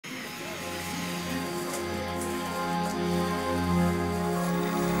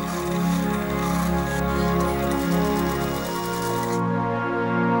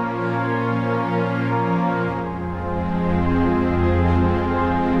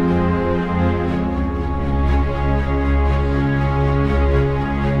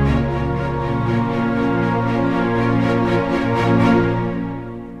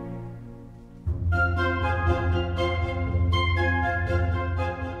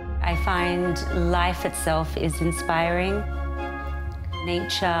find life itself is inspiring.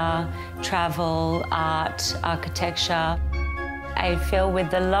 Nature, travel, art, architecture. I feel with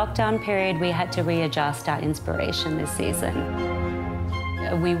the lockdown period, we had to readjust our inspiration this season.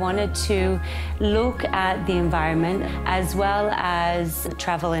 We wanted to look at the environment as well as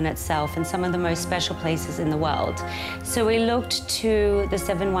travel in itself and some of the most special places in the world. So we looked to the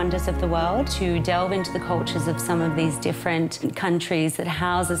 7 wonders of the world to delve into the cultures of some of these different countries that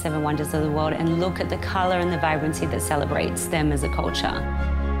house the 7 wonders of the world and look at the color and the vibrancy that celebrates them as a culture.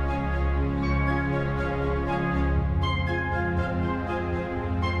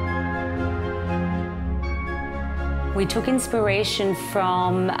 We took inspiration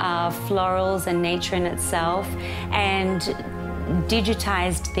from florals and nature in itself and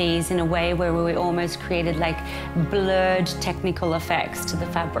digitized these in a way where we almost created like blurred technical effects to the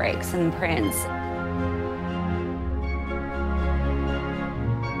fabrics and prints.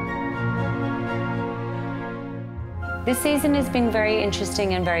 This season has been very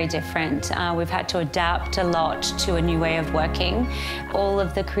interesting and very different. We've had to adapt a lot to a new way of working. All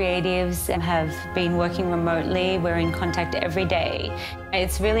of the creatives have been working remotely. We're in contact every day.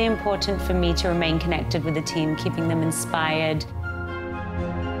 It's really important for me to remain connected with the team, keeping them inspired.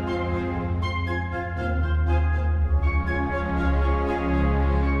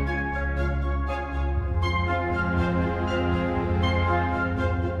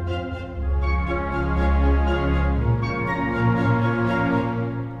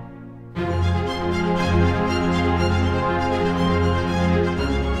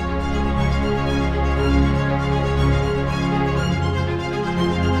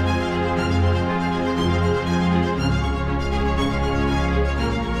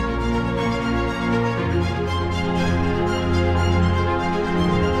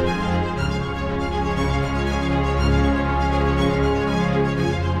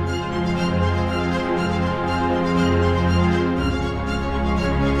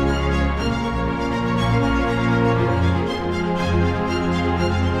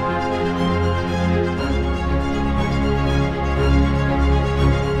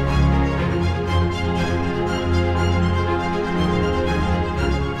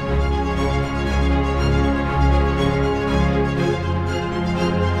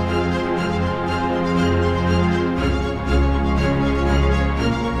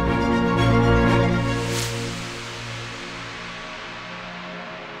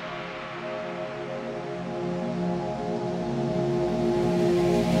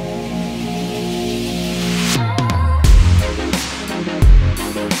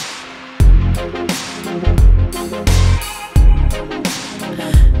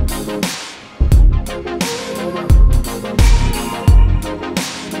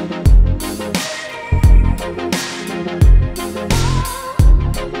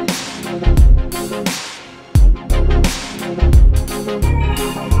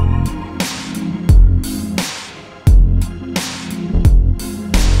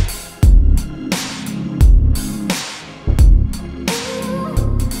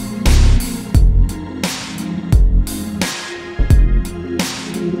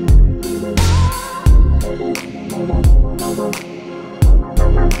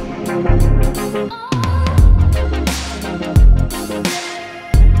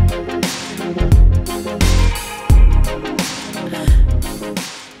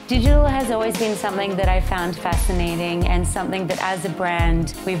 Digital has always been something that I found fascinating and something that as a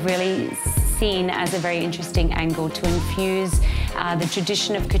brand we've really seen as a very interesting angle to infuse the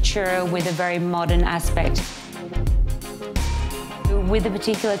tradition of couture with a very modern aspect. With the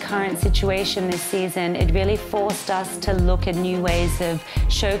particular current situation this season, it really forced us to look at new ways of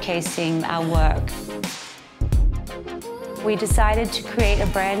showcasing our work. We decided to create a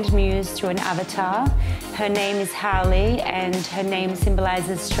brand muse through an avatar. Her name is Harley, and her name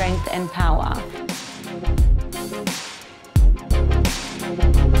symbolizes strength and power.